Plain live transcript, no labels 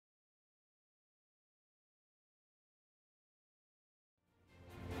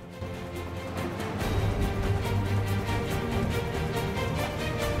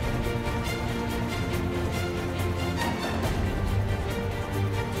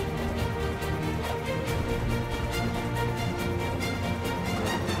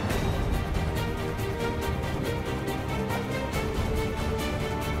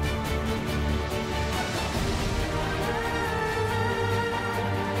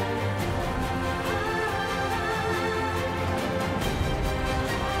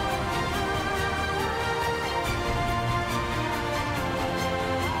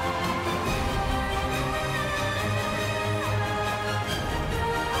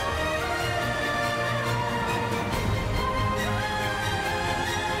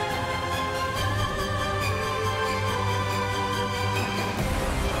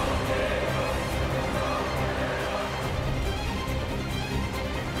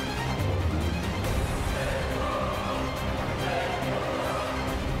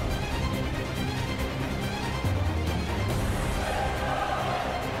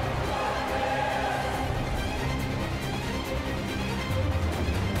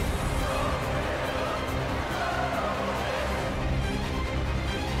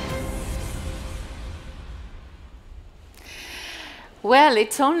Well,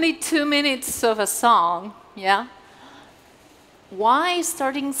 it's only 2 minutes of a song, yeah? Why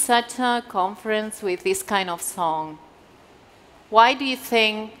starting such a conference with this kind of song? Why do you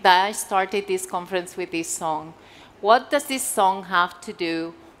think that I started this conference with this song? What does this song have to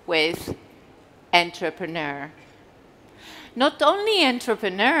do with entrepreneur? Not only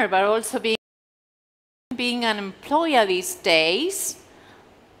entrepreneur, but also being an employer these days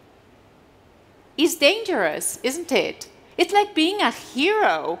is dangerous, isn't it? It's like being a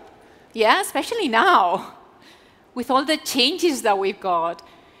hero, yeah, especially now, with all the changes that we've got.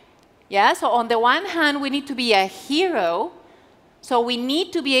 Yeah, so on the one hand, we need to be a hero, so we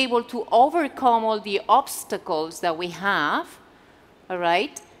need to be able to overcome all the obstacles that we have, all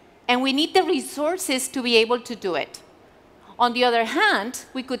right? And we need the resources to be able to do it. On the other hand,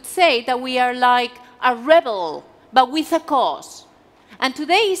 we could say that we are like a rebel, but with a cause. And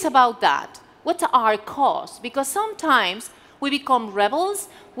today is about that. What's our cause? Because sometimes we become rebels,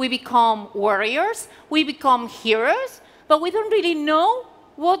 we become warriors, we become heroes, but we don't really know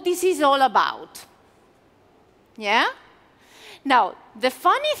what this is all about. Yeah? Now, the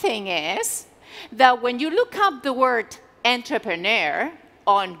funny thing is that when you look up the word entrepreneur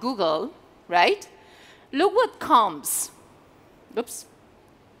on Google, right? Look what comes. Oops.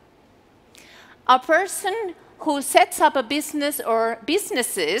 A person who sets up a business or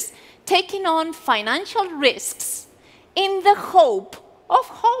businesses taking on financial risks in the hope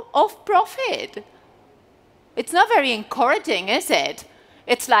of profit. It's not very encouraging, is it?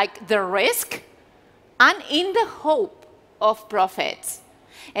 It's like the risk and in the hope of profits.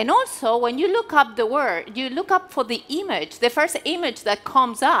 And also, when you look up the word, you look up for the image, the first image that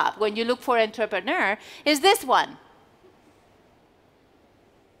comes up when you look for entrepreneur is this one.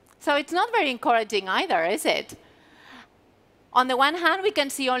 So it's not very encouraging either, is it? On the one hand, we can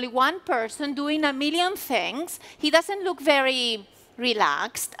see only one person doing a million things. He doesn't look very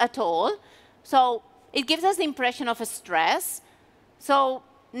relaxed at all. So it gives us the impression of a stress. So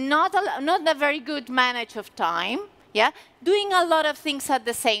not a very good manage of time. Yeah? Doing a lot of things at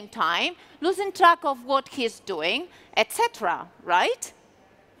the same time, losing track of what he's doing, etc. Right?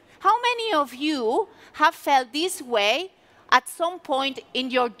 How many of you have felt this way at some point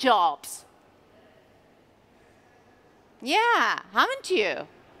in your jobs? Yeah, haven't you?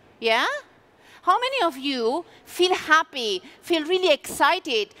 Yeah? How many of you feel happy, feel really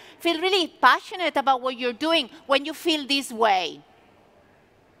excited, feel really passionate about what you're doing when you feel this way?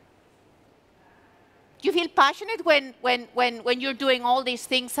 You feel passionate when you're doing all these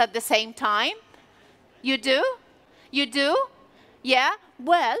things at the same time? You do? You do? Yeah?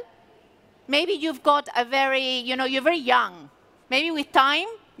 Well, maybe you've got a very, you're very young. Maybe with time,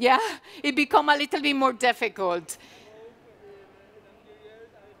 yeah, it becomes a little bit more difficult.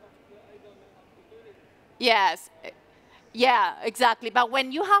 Yes. Yeah, exactly. But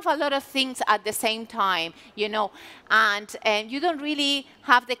when you have a lot of things at the same time, and you don't really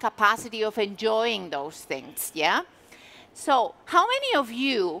have the capacity of enjoying those things, yeah? So how many of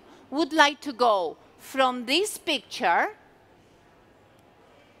you would like to go from this picture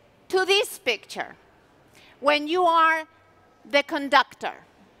to this picture when you are the conductor?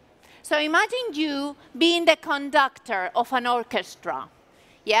 So imagine you being the conductor of an orchestra,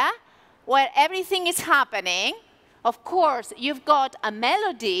 yeah? Where everything is happening. Of course, you've got a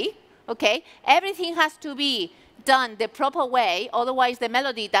melody, okay? Everything has to be done the proper way, otherwise the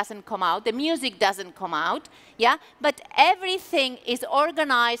melody doesn't come out, the music doesn't come out, yeah? But everything is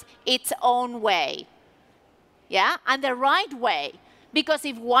organized its own way, yeah? And the right way. Because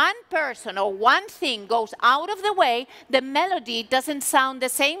if one person or one thing goes out of the way, the melody doesn't sound the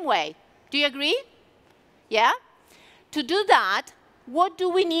same way. Do you agree? Yeah? To do that, what do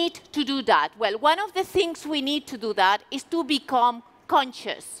we need to do that? Well, one of the things we need to do that is to become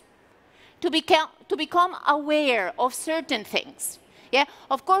conscious, to become aware of certain things. Yeah?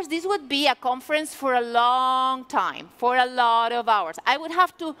 Of course, this would be a conference for a long time, for a lot of hours. I would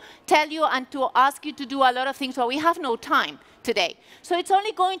have to tell you and to ask you to do a lot of things, but we have no time today. So it's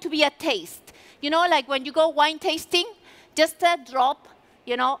only going to be a taste. Like when you go wine tasting, just a drop,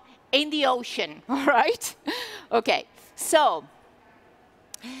 in the ocean, all right? Okay, so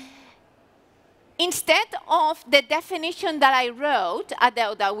instead of the definition that I wrote,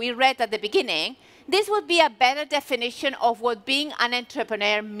 that we read at the beginning, this would be a better definition of what being an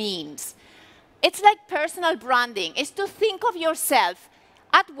entrepreneur means. It's like personal branding. It's to think of yourself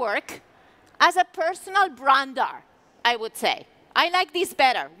at work as a personal brander, I would say. I like this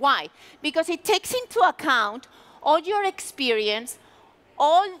better. Why? Because it takes into account all your experience,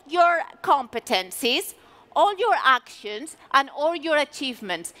 all your competencies, all your actions, and all your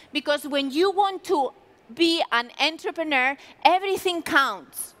achievements. Because when you want to be an entrepreneur, everything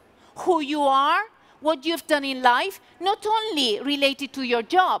counts. Who you are, what you've done in life, not only related to your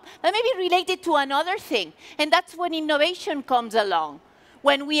job, but maybe related to another thing. And that's when innovation comes along.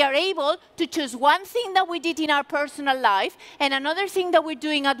 When we are able to choose one thing that we did in our personal life and another thing that we're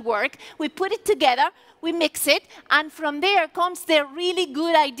doing at work, we put it together, we mix it, and from there comes the really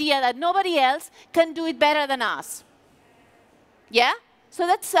good idea that nobody else can do it better than us. Yeah? So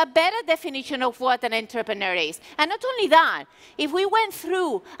that's a better definition of what an entrepreneur is. And not only that, if we went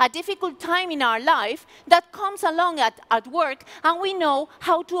through a difficult time in our life, that comes along at work, and we know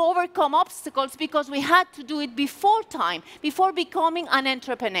how to overcome obstacles because we had to do it before time, before becoming an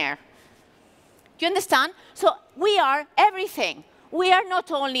entrepreneur. Do you understand? So we are everything. We are not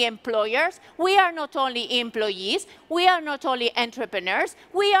only employers, we are not only employees, we are not only entrepreneurs,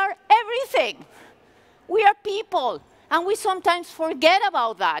 we are everything. We are people. And we sometimes forget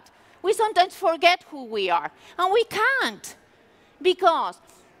about that. We sometimes forget who we are. And we can't. Because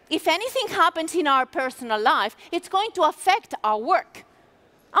if anything happens in our personal life, it's going to affect our work.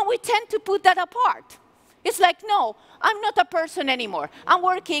 And we tend to put that apart. It's like, no, I'm not a person anymore. I'm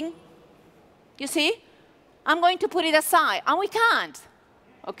working. You see? I'm going to put it aside. And we can't.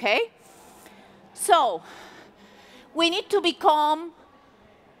 Okay? So, we need to become.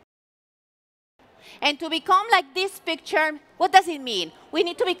 And to become like this picture, what does it mean? We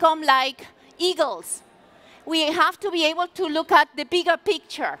need to become like eagles. We have to be able to look at the bigger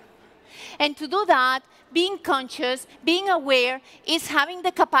picture. And to do that, being conscious, being aware, is having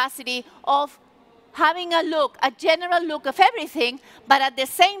the capacity of having a look, a general look of everything, but at the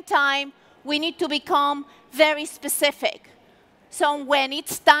same time, we need to become very specific. So when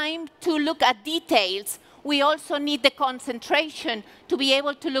it's time to look at details, we also need the concentration to be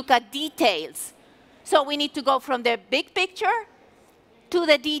able to look at details. So we need to go from the big picture to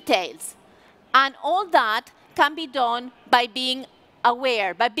the details. And all that can be done by being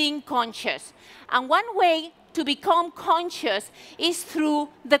aware, by being conscious. And one way to become conscious is through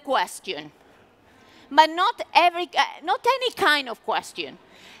the question. But not any kind of question.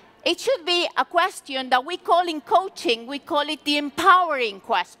 It should be a question that we call in coaching, we call it the empowering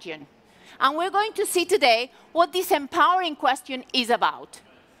question. And we're going to see today what this empowering question is about.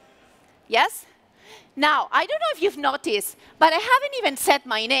 Yes? Now, I don't know if you've noticed, but I haven't even said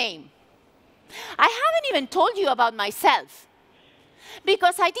my name. I haven't even told you about myself.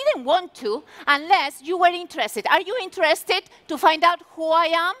 Because I didn't want to unless you were interested. Are you interested to find out who I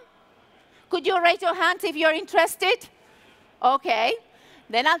am? Could you raise your hands if you're interested? Okay.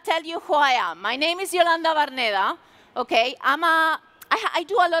 Then I'll tell you who I am. My name is Yolanda Barneda. Okay. I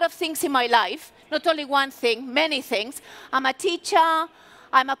do a lot of things in my life. Not only one thing, many things. I'm a teacher.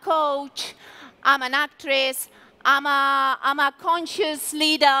 I'm a coach. I'm an actress. I'm a conscious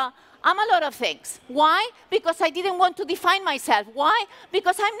leader. I'm a lot of things. Why? Because I didn't want to define myself. Why?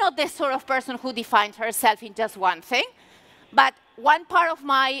 Because I'm not the sort of person who defines herself in just one thing. But one part of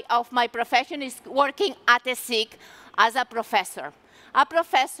my profession is working at a SIG as a professor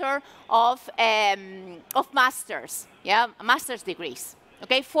of masters, yeah, master's degrees,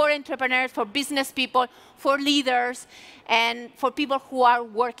 okay, for entrepreneurs, for business people, for leaders, and for people who are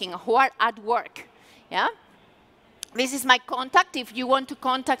working, who are at work, yeah. This is my contact. If you want to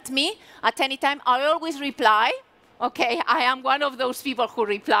contact me at any time, I always reply. Okay, I am one of those people who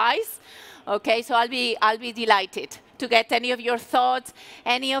replies. Okay, so I'll be delighted to get any of your thoughts,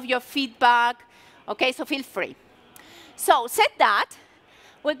 any of your feedback. Okay, so feel free. So, said that,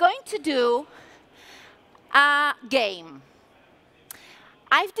 we're going to do a game.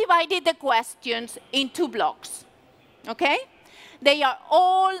 I've divided the questions in 2 blocks. Okay? They are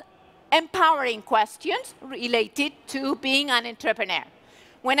all empowering questions related to being an entrepreneur.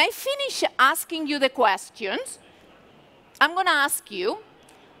 When I finish asking you the questions, I'm going to ask you,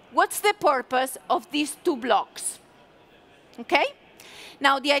 what's the purpose of these 2 blocks? Okay?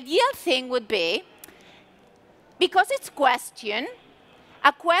 Now, the ideal thing would be, because it's a question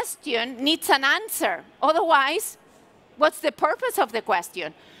needs an answer. Otherwise, what's the purpose of the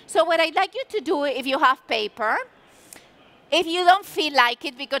question? So what I'd like you to do, if you have paper, if you don't feel like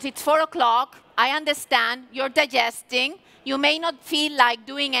it because it's 4 o'clock, I understand, you're digesting, you may not feel like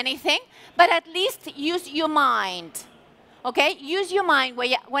doing anything, but at least use your mind. Okay? Use your mind.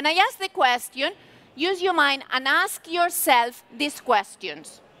 When I ask the question, use your mind and ask yourself these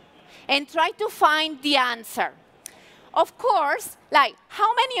questions. And try to find the answer. Of course, like,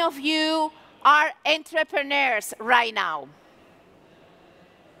 how many of you are entrepreneurs right now?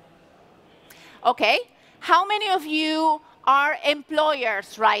 Okay. How many of you are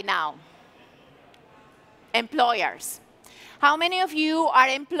employers right now? Employers. How many of you are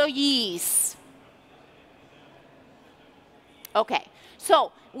employees? Okay,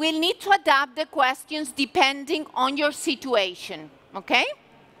 so we'll need to adapt the questions depending on your situation, okay?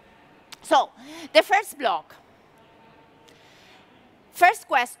 So, the first block. First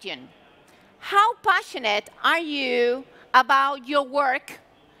question, how passionate are you about your work,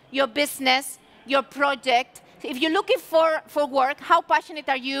 your business, your project? If you're looking for work, how passionate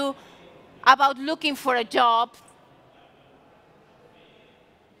are you about looking for a job?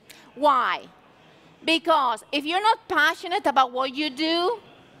 Why? Because if you're not passionate about what you do,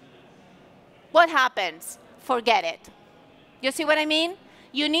 what happens? Forget it. You see what I mean?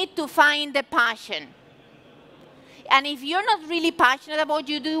 You need to find the passion. And if you're not really passionate about what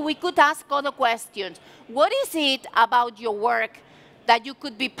you do, we could ask other questions. What is it about your work that you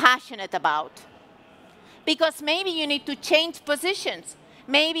could be passionate about? Because maybe you need to change positions.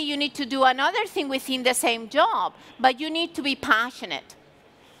 Maybe you need to do another thing within the same job, but you need to be passionate.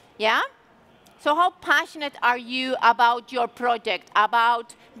 Yeah? So how passionate are you about your project,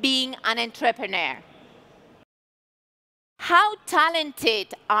 about being an entrepreneur? How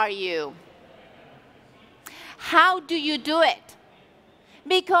talented are you? How do you do it?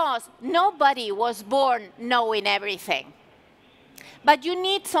 Because nobody was born knowing everything. But you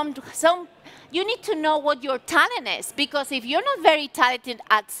need you need to know what your talent is, because if you're not very talented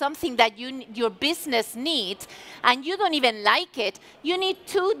at something that your business needs and you don't even like it, you need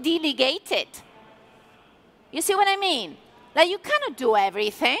to delegate it. You see what I mean? Like, you cannot do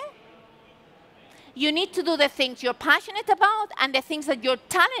everything. You need to do the things you're passionate about and the things that you're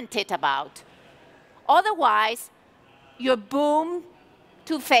talented about. Otherwise, you're doomed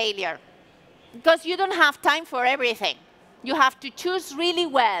to failure, because you don't have time for everything. You have to choose really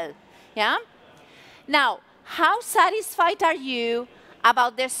well. Yeah? Now, how satisfied are you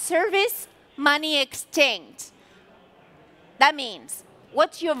about the service money exchange? That means,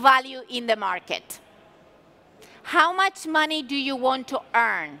 what's your value in the market? How much money do you want to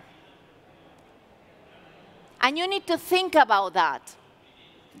earn? And you need to think about that.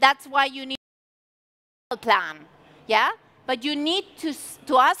 That's why you need a plan. Yeah? But you need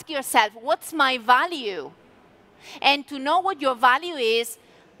to ask yourself, what's my value? And to know what your value is,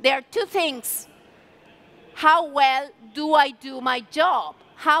 there are two things. How well do I do my job?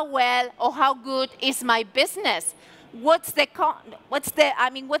 How well or how good is my business? What's the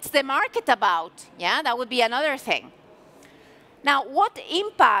market about? Yeah, that would be another thing. Now, what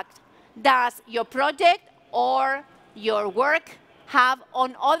impact does your project or your work have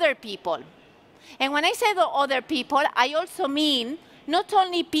on other people? And when I say the other people, I also mean not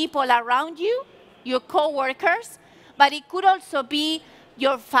only people around you, your co-workers, but it could also be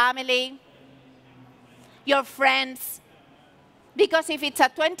your family, your friends. Because if it's a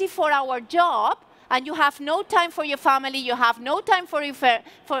 24-hour job and you have no time for your family, you have no time for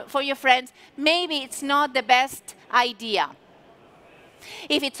your friends, maybe it's not the best idea.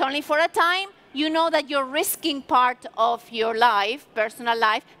 If it's only for a time, you know that you're risking part of your life, personal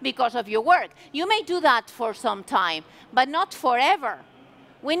life, because of your work. You may do that for some time, but not forever.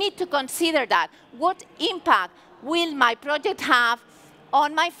 We need to consider that. What impact will my project have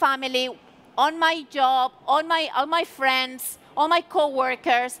on my family, on my job, on my friends, on my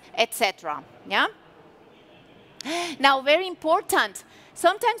co-workers, etc. Yeah? Now, very important.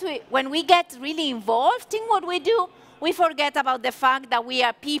 Sometimes when we get really involved in what we do, we forget about the fact that we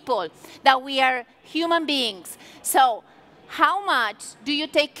are people, that we are human beings. So, how much do you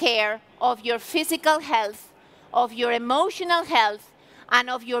take care of your physical health, of your emotional health, and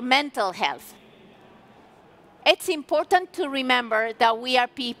of your mental health? It's important to remember that we are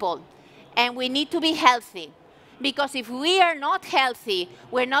people, and we need to be healthy. Because if we are not healthy,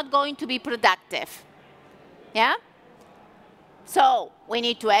 we're not going to be productive. Yeah? So, we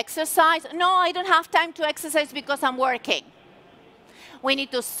need to exercise. No, I don't have time to exercise because I'm working. We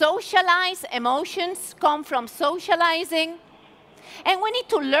need to socialize. Emotions come from socializing. And we need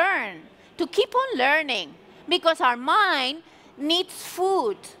to learn, to keep on learning, because our mind needs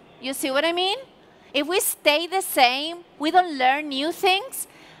food. You see what I mean? If we stay the same, we don't learn new things.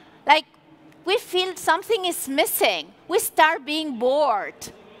 Like, we feel something is missing. We start being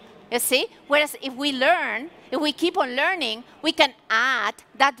bored. You see? Whereas if we learn, if we keep on learning, we can add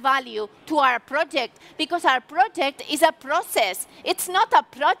that value to our project, because our project is a process. It's not a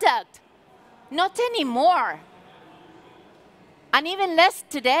product. Not anymore. And even less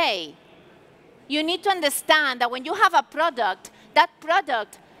today. You need to understand that when you have a product, that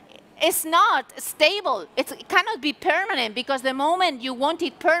product is not stable. It cannot be permanent, because the moment you want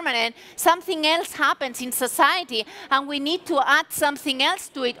it permanent, something else happens in society, and we need to add something else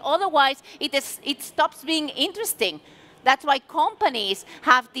to it. Otherwise, it stops being interesting. That's why companies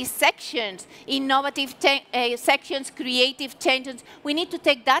have these sections, innovative sections, creative changes. We need to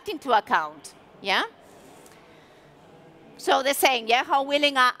take that into account, yeah? So they're saying, yeah, how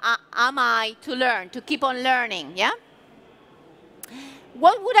willing am I to learn, to keep on learning, yeah?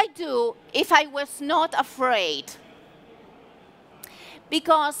 What would I do if I was not afraid?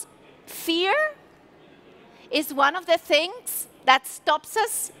 Because fear is one of the things that stops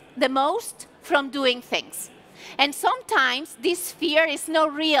us the most from doing things. And sometimes this fear is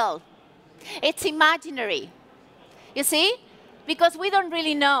not real. It's imaginary. You see? Because we don't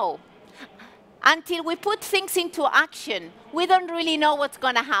really know. Until we put things into action, we don't really know what's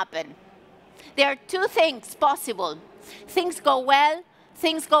going to happen. There are two things possible. Things go well,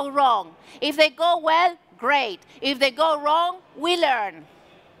 things go wrong. If they go well, great. If they go wrong, we learn.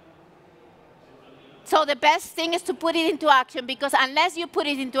 So the best thing is to put it into action, because unless you put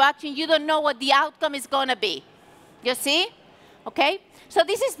it into action, you don't know what the outcome is going to be. You see? Okay? So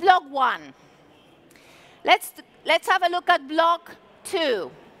this is block 1. Let's have a look at block 2.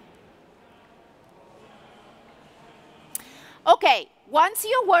 Okay, once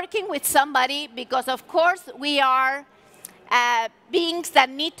you're working with somebody, because of course we are beings that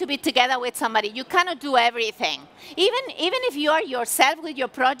need to be together with somebody. You cannot do everything. Even if you are yourself with your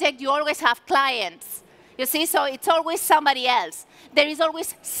project, you always have clients. You see, so it's always somebody else. There is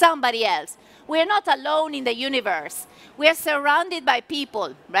always somebody else. We're not alone in the universe. We are surrounded by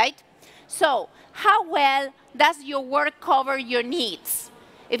people, right? So how well does your work cover your needs?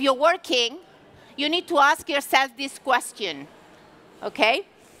 If you're working, you need to ask yourself this question, okay?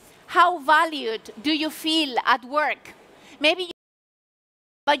 How valued do you feel at work? Maybe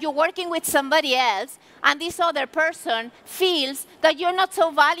but you're working with somebody else, and this other person feels that you're not so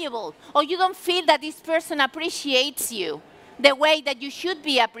valuable, or you don't feel that this person appreciates you the way that you should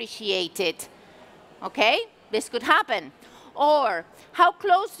be appreciated, okay? This could happen. Or how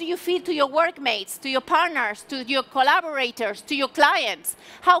close do you feel to your workmates, to your partners, to your collaborators, to your clients?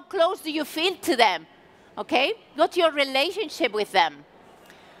 How close do you feel to them, okay? What's your relationship with them?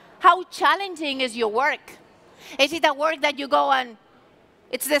 How challenging is your work? Is it a work that you go and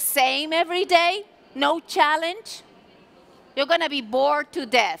it's the same every day? No challenge? You're going to be bored to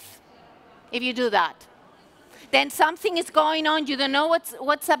death if you do that. Then something is going on, you don't know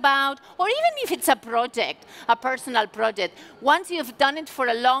what's about, or even if it's a project, a personal project. Once you've done it for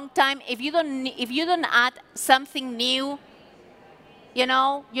a long time, if you don't add something new, you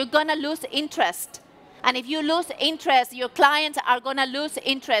know, you're going to lose interest. And if you lose interest, your clients are going to lose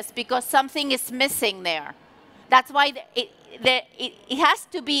interest because something is missing there. That's why there has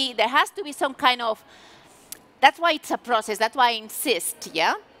to be some kind of, that's why it's a process. That's why I insist,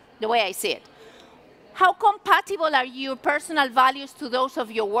 yeah, the way I see it. How compatible are your personal values to those of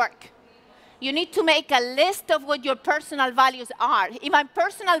your work? You need to make a list of what your personal values are. If my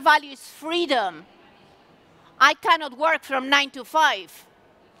personal value is freedom, I cannot work from 9 to 5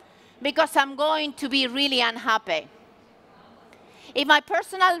 because I'm going to be really unhappy. If my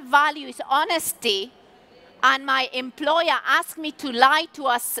personal value is honesty, and my employer asks me to lie to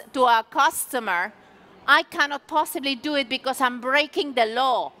a customer, I cannot possibly do it because I'm breaking the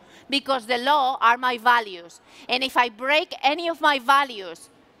law, because the law are my values. And if I break any of my values,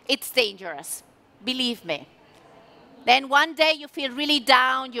 it's dangerous, believe me. Then one day you feel really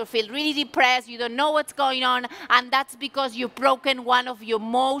down, you feel really depressed, you don't know what's going on, and that's because you've broken one of your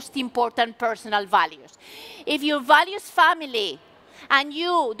most important personal values. If your value is family, and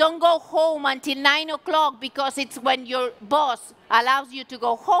you don't go home until 9 o'clock because it's when your boss allows you to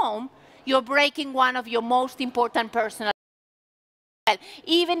go home, you're breaking one of your most important personal values.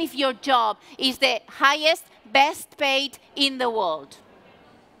 Even if your job is the highest, best paid in the world.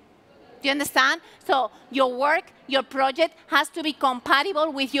 Do you understand? So your work, your project has to be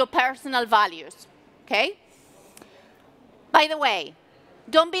compatible with your personal values, okay? By the way,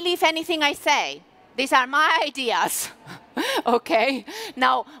 don't believe anything I say. These are my ideas, okay?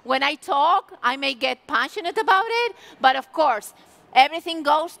 Now, when I talk, I may get passionate about it, but of course, everything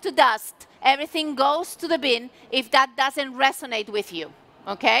goes to dust. Everything goes to the bin if that doesn't resonate with you,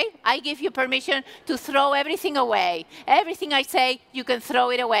 okay? I give you permission to throw everything away. Everything I say, you can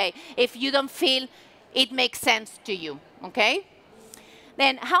throw it away if you don't feel it makes sense to you, okay?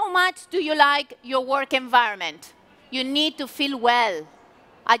 Then, how much do you like your work environment? You need to feel well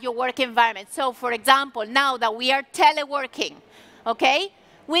at your work environment. So, for example, now that we are teleworking, okay,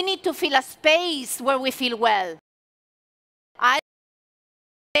 we need to feel a space where we feel well. I'm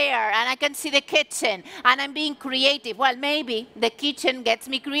there, and I can see the kitchen, and I'm being creative. Well, maybe the kitchen gets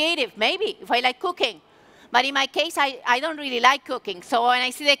me creative, maybe, if I like cooking. But in my case, I don't really like cooking. So when I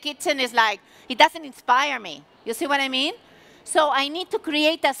see the kitchen, it's like, it doesn't inspire me. You see what I mean? So I need to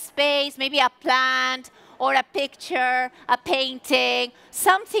create a space, maybe a plant or a picture, a painting,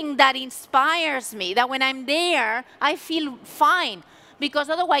 something that inspires me, that when I'm there, I feel fine. Because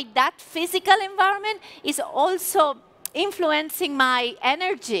otherwise, that physical environment is also influencing my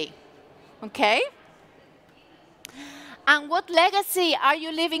energy. Okay? And what legacy are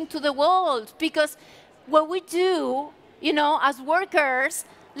you leaving to the world? Because what we do, you know, as workers,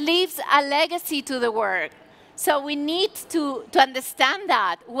 leaves a legacy to the world. So we need to understand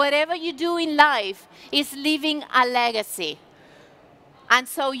that whatever you do in life is leaving a legacy. And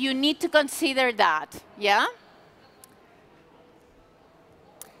so you need to consider that, yeah?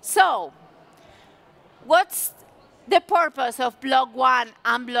 So, what's the purpose of block 1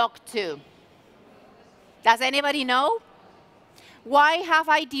 and block 2? Does anybody know? Why have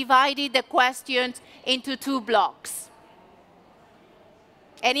I divided the questions into 2 blocks?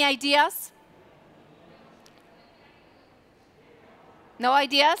 Any ideas? No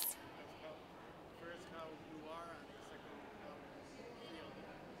ideas?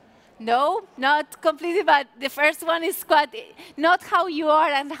 No, not completely, but the first one is quite, not how you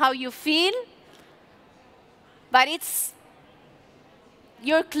are and how you feel, but it's,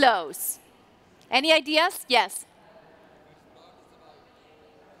 you're close. Any ideas? Yes.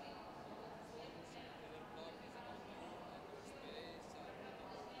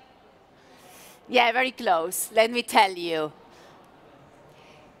 Yeah, very close. Let me tell you.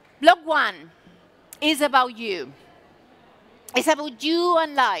 Block 1 is about you. It's about you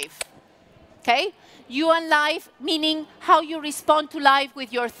and life. Okay? You and life, meaning how you respond to life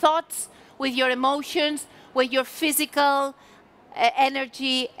with your thoughts, with your emotions, with your physical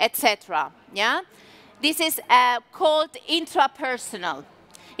energy, etc. Yeah? This is called intrapersonal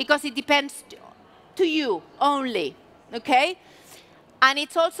because it depends to you only. Okay? And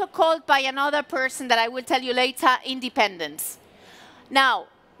it's also called by another person that I will tell you later, independence. Now,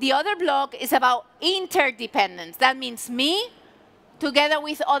 the other block is about interdependence. That means me together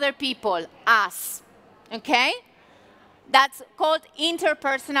with other people, us. Okay? That's called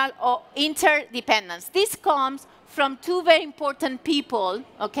interpersonal or interdependence. This comes from 2 very important people,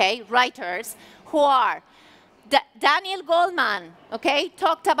 okay, writers, who are Daniel Goleman, okay,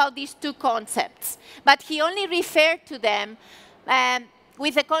 talked about these 2 concepts, but he only referred to them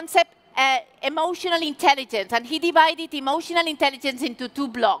with the concept emotional intelligence, and he divided emotional intelligence into 2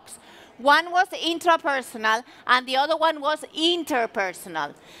 blocks. One was intrapersonal, and the other one was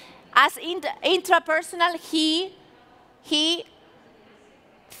interpersonal. As intrapersonal, he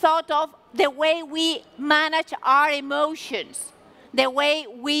thought of the way we manage our emotions, the way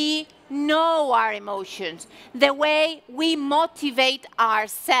we know our emotions, the way we motivate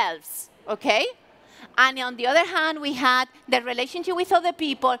ourselves, okay? And on the other hand, we had the relationship with other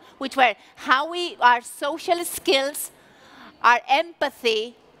people, which were our social skills, our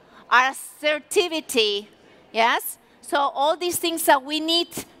empathy, our assertivity, yes? So all these things that we need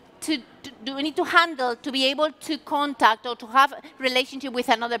to handle to be able to contact or to have a relationship with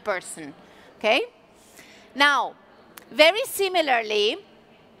another person, okay? Now, very similarly,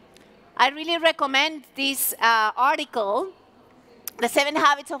 I really recommend this article, The 7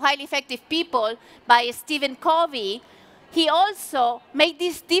 Habits of Highly Effective People by Stephen Covey. He also made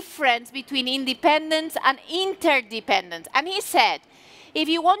this difference between independence and interdependence. And he said, if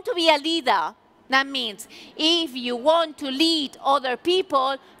you want to be a leader, that means if you want to lead other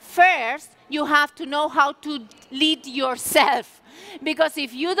people, first you have to know how to lead yourself. Because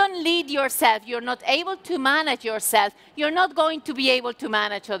if you don't lead yourself, you're not able to manage yourself, you're not going to be able to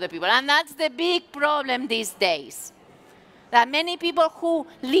manage other people. And that's the big problem these days. That many people who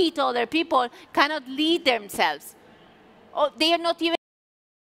lead other people cannot lead themselves. Or they are not even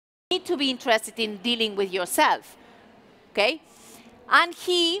need to be interested in dealing with yourself. Okay? And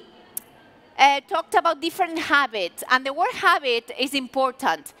he talked about different habits. And the word habit is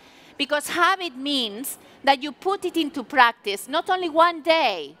important because habit means that you put it into practice, not only one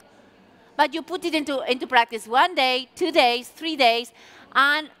day, but you put it into practice 1 day, 2 days, 3 days,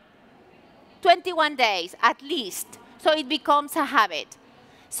 and 21 days at least. So it becomes a habit.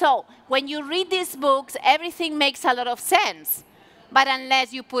 So when you read these books, everything makes a lot of sense. But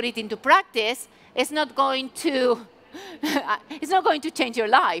unless you put it into practice, it's not going to it's not going to change your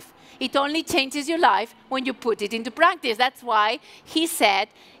life. It only changes your life when you put it into practice. That's why he said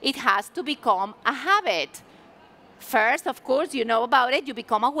it has to become a habit. First, of course, you know about it, you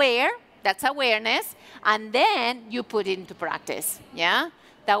become aware, that's awareness, and then you put it into practice. Yeah?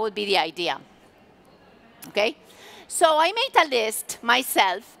 That would be the idea. Okay? So I made a list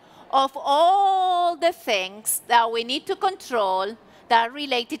myself of all the things that we need to control that are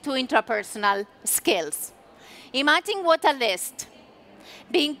related to intrapersonal skills. Imagine what a list.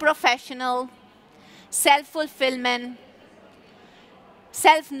 Being professional, self-fulfillment,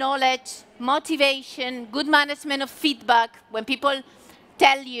 self-knowledge, motivation, good management of feedback. When people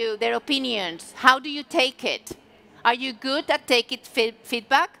tell you their opinions, how do you take it? Are you good at taking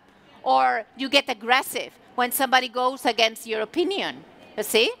feedback? Or you get aggressive when somebody goes against your opinion? You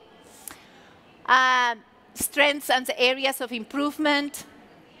see? Strengths and areas of improvement.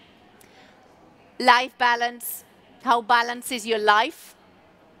 Life balance. How balanced is your life?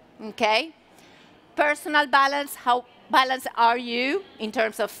 Okay. Personal balance. How balanced are you in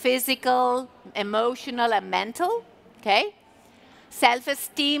terms of physical, emotional, and mental? Okay.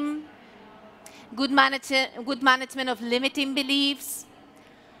 Self-esteem. Good management of limiting beliefs.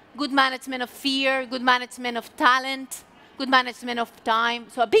 Good management of fear. Good management of talent. Good management of time.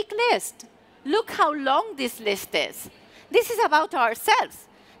 So a big list. Look how long this list is. This is about ourselves.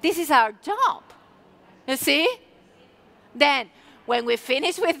 This is our job. You see? Then, when we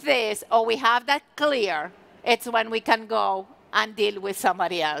finish with this, or we have that clear, it's when we can go and deal with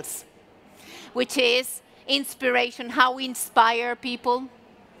somebody else, which is inspiration, how we inspire people,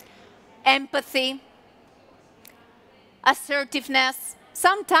 empathy, assertiveness.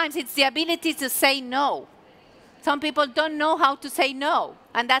 Sometimes it's the ability to say no. Some people don't know how to say no,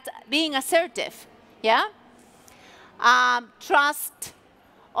 and that's being assertive, yeah? Trust,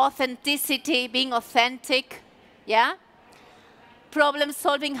 authenticity, being authentic, yeah? Problem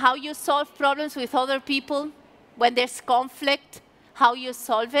solving, how you solve problems with other people. When there's conflict, how you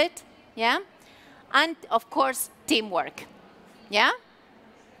solve it, yeah? And, of course, teamwork, yeah?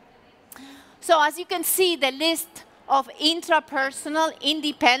 So as you can see, the list of intrapersonal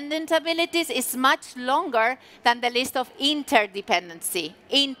independent abilities is much longer than the list of interdependency.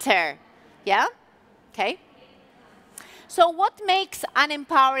 Yeah? Okay. So what makes an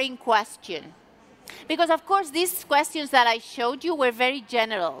empowering question? Because, of course, these questions that I showed you were very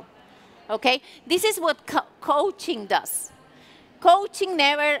general. Okay? This is what coaching does. Coaching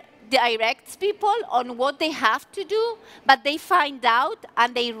never directs people on what they have to do, but they find out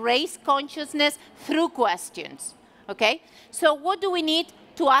and they raise consciousness through questions. Okay? So what do we need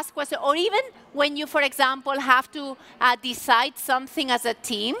to ask questions? Or even when you, for example, have to decide something as a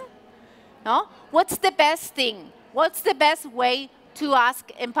team, no? What's the best thing? What's the best way to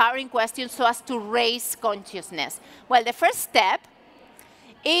ask empowering questions so as to raise consciousness? Well, the first step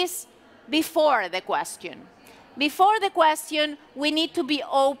is before the question. Before the question, we need to be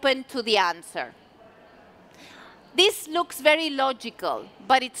open to the answer. This looks very logical,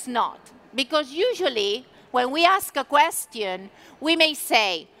 but it's not. Because usually, when we ask a question, we may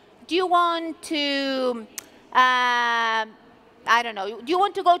say, do you want to, I don't know, do you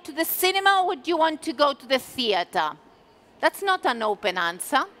want to go to the cinema or do you want to go to the theater? That's not an open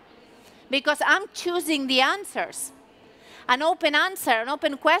answer, because I'm choosing the answers. An open answer, an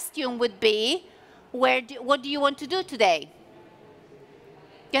open question would be, what do you want to do today?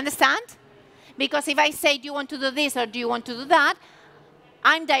 You understand? Because if I say, do you want to do this or do you want to do that,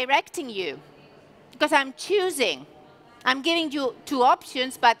 I'm directing you. Because I'm choosing. I'm giving you two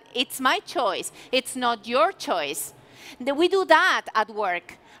options, but it's my choice. It's not your choice. We do that at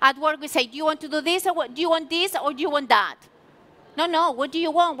work. At work, we say, do you want to do this, or what, do you want this, or do you want that? No, no, what do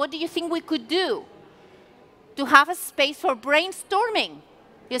you want? What do you think we could do? To have a space for brainstorming,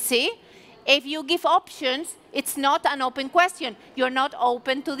 you see? If you give options, it's not an open question. You're not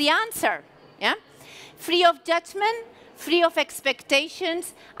open to the answer, yeah? Free of judgment, free of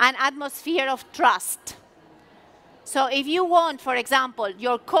expectations, and atmosphere of trust. So if you want, for example,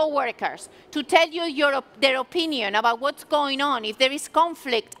 your coworkers to tell you their opinion about what's going on, if there is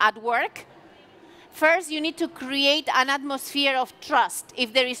conflict at work, first you need to create an atmosphere of trust.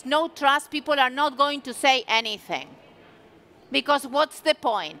 If there is no trust, people are not going to say anything. Because what's the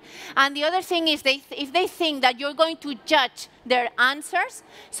point? And the other thing is, if they think that you're going to judge their answers,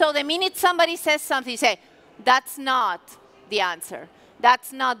 so the minute somebody says something, you say, that's not the answer.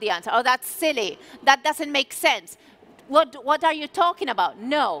 That's not the answer. Oh, that's silly. That doesn't make sense. What are you talking about?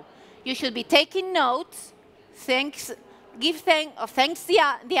 No. You should be taking notes, give thanks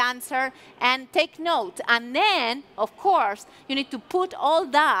the answer, and take notes. And then, of course, you need to put all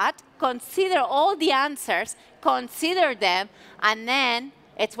that, consider all the answers, consider them, and then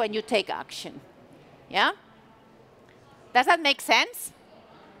it's when you take action. Yeah? Does that make sense?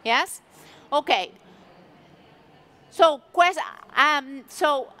 Yes? Okay. So questions,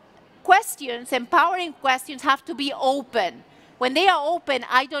 empowering questions, have to be open. When they are open,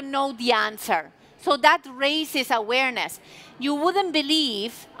 I don't know the answer. So that raises awareness. You wouldn't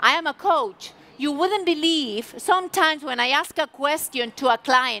believe, I am a coach, you wouldn't believe sometimes when I ask a question to a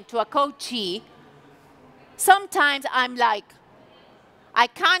client, to a coachee, sometimes I'm like, I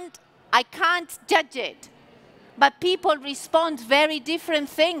can't judge it. But people respond very different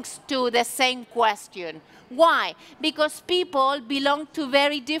things to the same question. Why? Because people belong to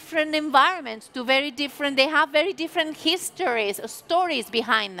very different environments, they have very different histories, stories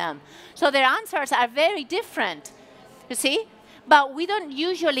behind them. So their answers are very different, you see? But we don't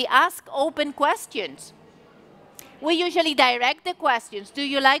usually ask open questions. We usually direct the questions. Do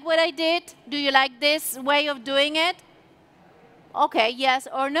you like what I did? Do you like this way of doing it? Okay, yes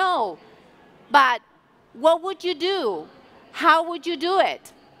or no. But what would you do? How would you do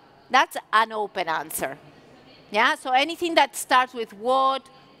it? That's an open answer. Yeah, so anything that starts with what,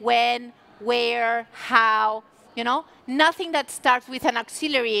 when, where, how, you know, nothing that starts with an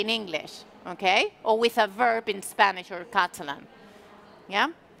auxiliary in English, okay? Or with a verb in Spanish or Catalan. Yeah?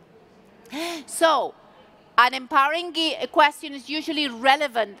 So, an empowering question is usually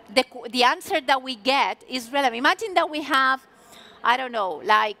relevant. The answer that we get is relevant. Imagine that we have, I don't know,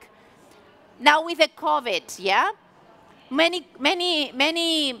 like, now with the COVID, yeah? Many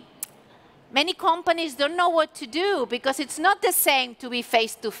companies don't know what to do because it's not the same to be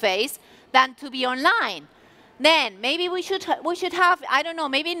face-to-face than to be online. Then maybe we should have, I don't know,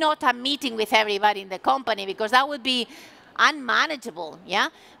 maybe not a meeting with everybody in the company because that would be unmanageable, yeah?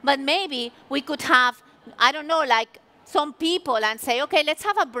 But maybe we could have, I don't know, like some people and say, okay, let's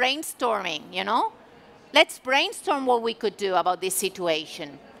have a brainstorming, you know? Let's brainstorm what we could do about this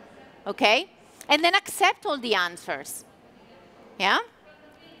situation. Okay? And then accept all the answers. Yeah?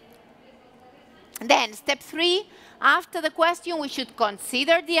 Then, step 3, after the question, we should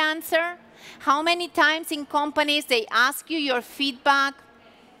consider the answer. How many times in companies they ask you your feedback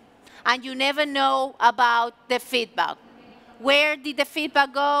and you never know about the feedback? Where did the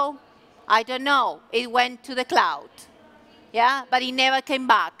feedback go? I don't know. It went to the cloud. Yeah? But it never came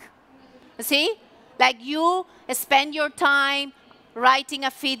back. See? Like you spend your time writing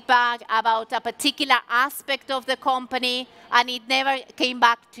a feedback about a particular aspect of the company, and it never came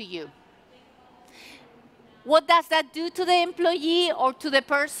back to you. What does that do to the employee or to the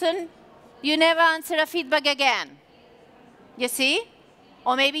person? You never answer a feedback again. You see?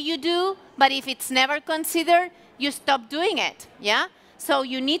 Or maybe you do, but if it's never considered, you stop doing it. Yeah? So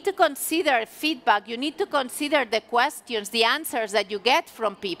you need to consider feedback. You need to consider the questions, the answers that you get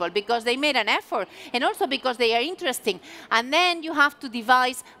from people because they made an effort and also because they are interesting. And then you have to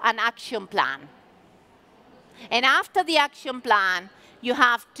devise an action plan. And after the action plan, you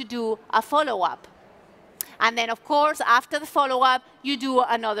have to do a follow-up. And then, of course, after the follow-up, you do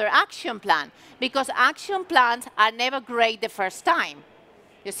another action plan because action plans are never great the first time.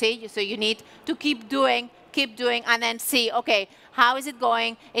 You see? So you need to keep doing, and then see, okay, how is it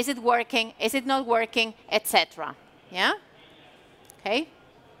going? Is it working? Is it not working? Etc. Yeah? Okay?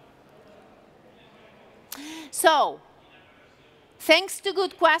 So, thanks to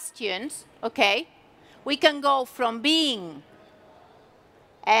good questions, okay, we can go from being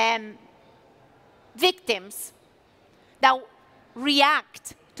victims that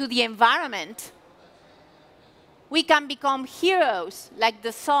react to the environment. We can become heroes, like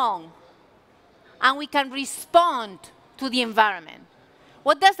the song, and we can respond to the environment.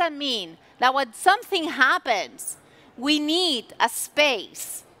 What does that mean? That when something happens, we need a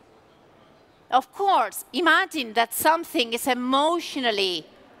space. Of course, imagine that something is emotionally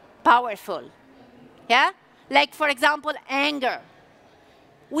powerful. Yeah? Like, for example, anger.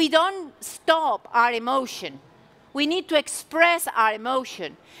 We don't stop our emotion. We need to express our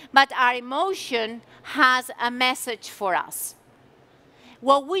emotion. But our emotion has a message for us.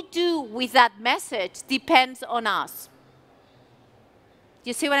 What we do with that message depends on us.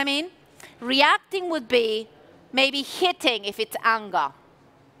 You see what I mean? Reacting would be maybe hitting if it's anger.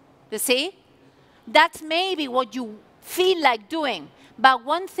 You see? That's maybe what you feel like doing. But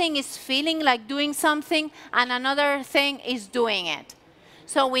one thing is feeling like doing something, and another thing is doing it.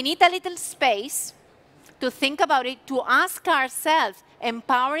 So we need a little space to think about it, to ask ourselves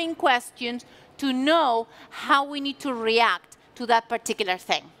empowering questions, to know how we need to react to that particular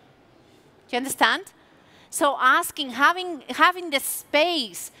thing. Do you understand? So asking, having the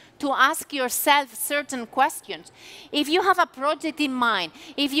space to ask yourself certain questions. If you have a project in mind,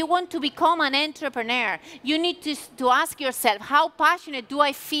 if you want to become an entrepreneur, you need to ask yourself, how passionate do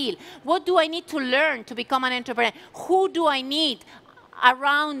I feel? What do I need to learn to become an entrepreneur? Who do I need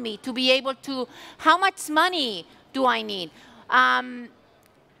around me to be able to, how much money do I need?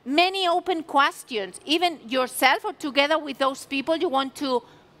 Many open questions, even yourself or together with those people you want to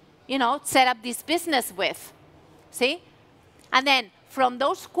you know, set up this business with? See? And then from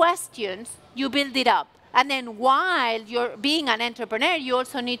those questions, you build it up. And then while you're being an entrepreneur, you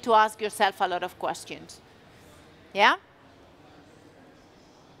also need to ask yourself a lot of questions. Yeah?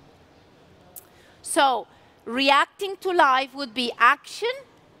 So reacting to life would be action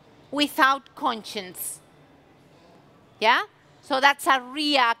without conscience. Yeah? So that's a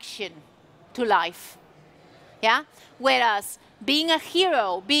reaction to life. Yeah? Whereas being a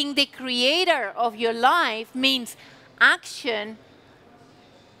hero, being the creator of your life means action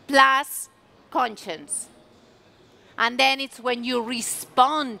plus conscience. And then it's when you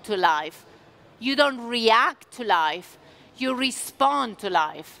respond to life. You don't react to life. You respond to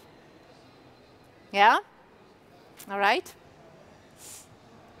life. Yeah? All right?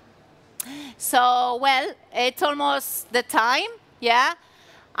 So, well, it's almost the time. Yeah?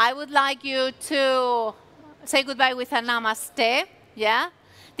 I would like you to say goodbye with a namaste. Yeah?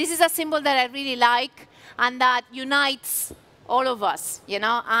 This is a symbol that I really like and that unites all of us, you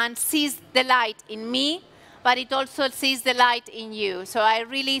know, and sees the light in me, but it also sees the light in you. So I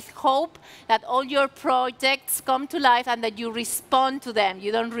really hope that all your projects come to life and that you respond to them.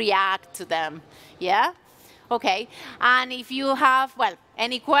 You don't react to them. Yeah? Okay. And if you have, well,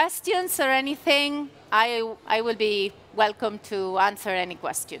 any questions or anything, I will be welcome to answer any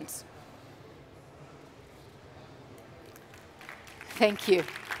questions. Thank you.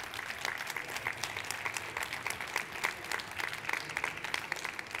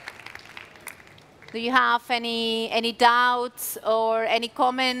 Do you have any doubts or any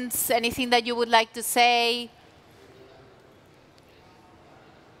comments, anything that you would like to say?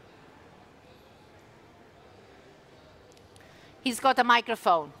 He's got a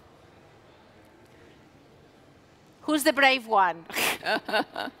microphone. Who's the brave one?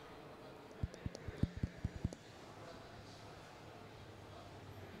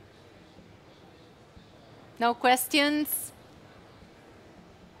 No questions?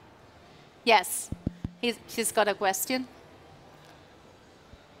 Yes. She's got a question.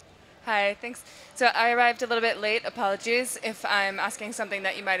 Hi, thanks. So I arrived a little bit late. Apologies if I'm asking something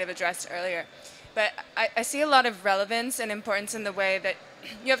that you might have addressed earlier. But I see a lot of relevance and importance in the way that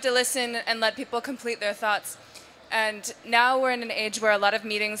you have to listen and let people complete their thoughts. And now we're in an age where a lot of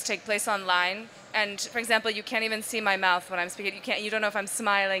meetings take place online. And for example, you can't even see my mouth when I'm speaking. You don't know if I'm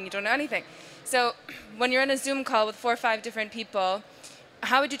smiling. You don't know anything. So when you're in a Zoom call with 4 or 5 different people,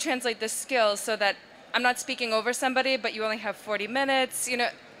 how would you translate this skill so that I'm not speaking over somebody, but you only have 40 minutes? You know,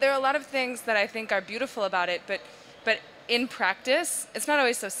 there are a lot of things that I think are beautiful about it, but in practice, it's not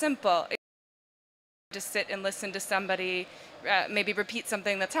always so simple. Just sit and listen to somebody, maybe repeat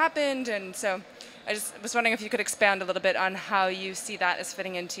something that's happened. And so I just was wondering if you could expand a little bit on how you see that as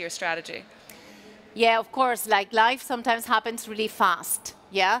fitting into your strategy. Yeah, of course, like life sometimes happens really fast,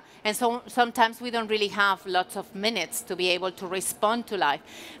 yeah? And so sometimes we don't really have lots of minutes to be able to respond to life.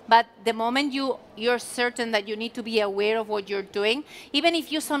 But the moment you're certain that you need to be aware of what you're doing, even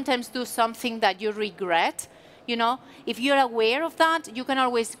if you sometimes do something that you regret, you know, if you're aware of that, you can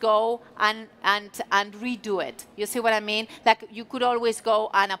always go and redo it. You see what I mean? Like you could always go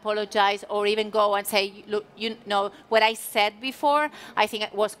and apologize or even go and say, look, you know, what I said before, I think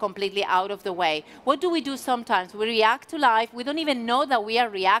it was completely out of the way. What do we do sometimes? We react to life. We don't even know that we are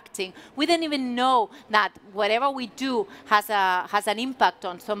reacting. We don't even know that whatever we do has an impact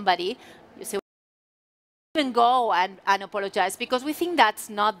on somebody. You see, we even go and apologize because we think that's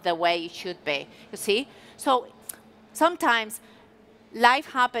not the way it should be. You see? So sometimes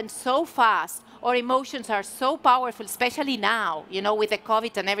life happens so fast, our emotions are so powerful, especially now, you know, with the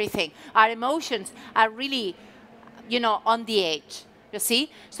COVID and everything. Our emotions are really, you know, on the edge, you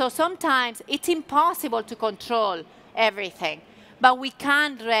see? So sometimes it's impossible to control everything. But we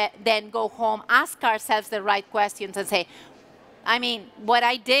can then go home, ask ourselves the right questions and say, I mean, what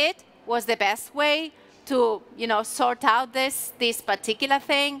I did was the best way to, you know, sort out this particular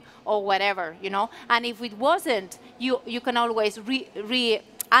thing or whatever, you know. And if it wasn't, you can always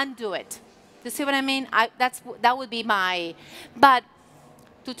undo it. You see what I mean? That would be my. But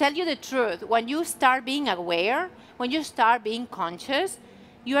to tell you the truth, when you start being aware, when you start being conscious,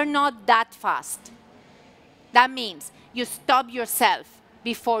 you are not that fast. That means you stop yourself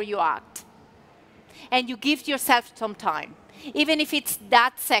before you act, and you give yourself some time, even if it's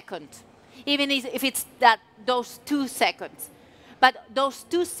that second. Even if it's those 2 seconds. But those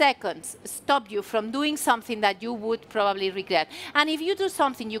 2 seconds stop you from doing something that you would probably regret. And if you do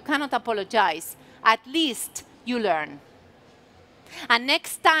something you cannot apologize, at least you learn. And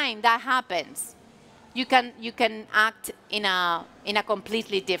next time that happens, you can act in a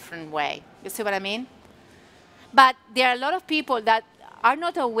completely different way. You see what I mean? But there are a lot of people that are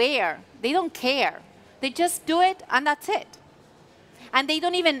not aware. They don't care. They just do it, and that's it. And they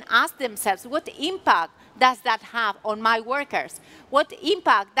don't even ask themselves, what impact does that have on my workers? What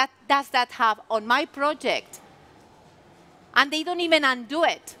impact does that have on my project? And they don't even undo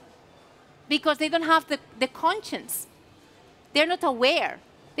it because they don't have the conscience. They're not aware.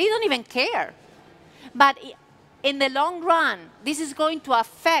 They don't even care. But in the long run, this is going to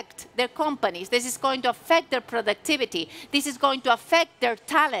affect their companies. This is going to affect their productivity. This is going to affect their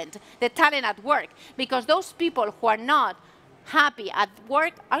talent, the talent at work. Because those people who are not happy at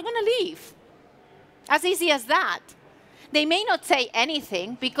work are going to leave. As easy as that. They may not say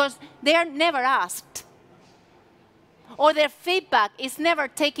anything because they are never asked. Or their feedback is never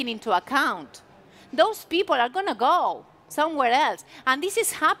taken into account. Those people are going to go somewhere else. And this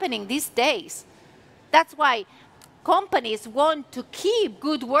is happening these days. That's why companies want to keep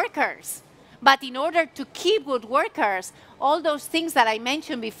good workers. But in order to keep good workers, all those things that I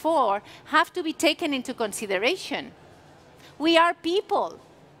mentioned before have to be taken into consideration. We are people,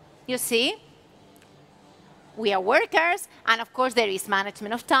 you see? We are workers, and of course there is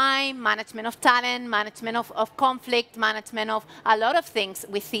management of time, management of talent, management of conflict, management of a lot of things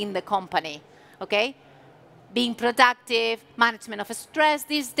within the company, okay? Being productive, management of stress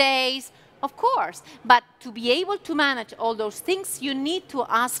these days, of course. But to be able to manage all those things, you need to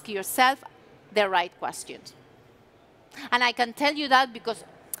ask yourself the right questions. And I can tell you that because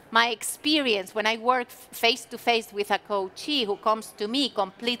my experience when I work face-to-face with a coachee who comes to me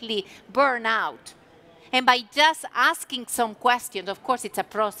completely burned out, and by just asking some questions, of course it's a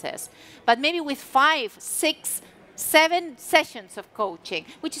process, but maybe with 5, 6, 7 sessions of coaching,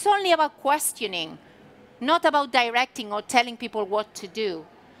 which is only about questioning, not about directing or telling people what to do.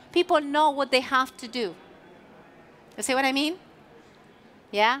 People know what they have to do. You see what I mean?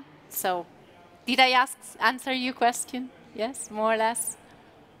 Yeah? So, did I answer your question? Yes, more or less?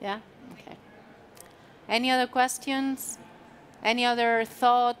 Yeah? Okay. Any other questions? Any other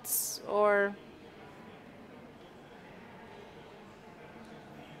thoughts or...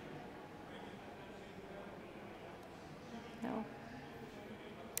 No?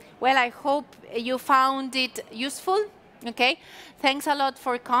 Well, I hope you found it useful. Okay? Thanks a lot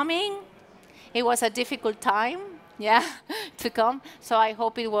for coming. It was a difficult time, yeah, to come. So I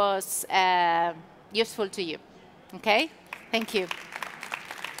hope it was useful to you. Okay? Thank you.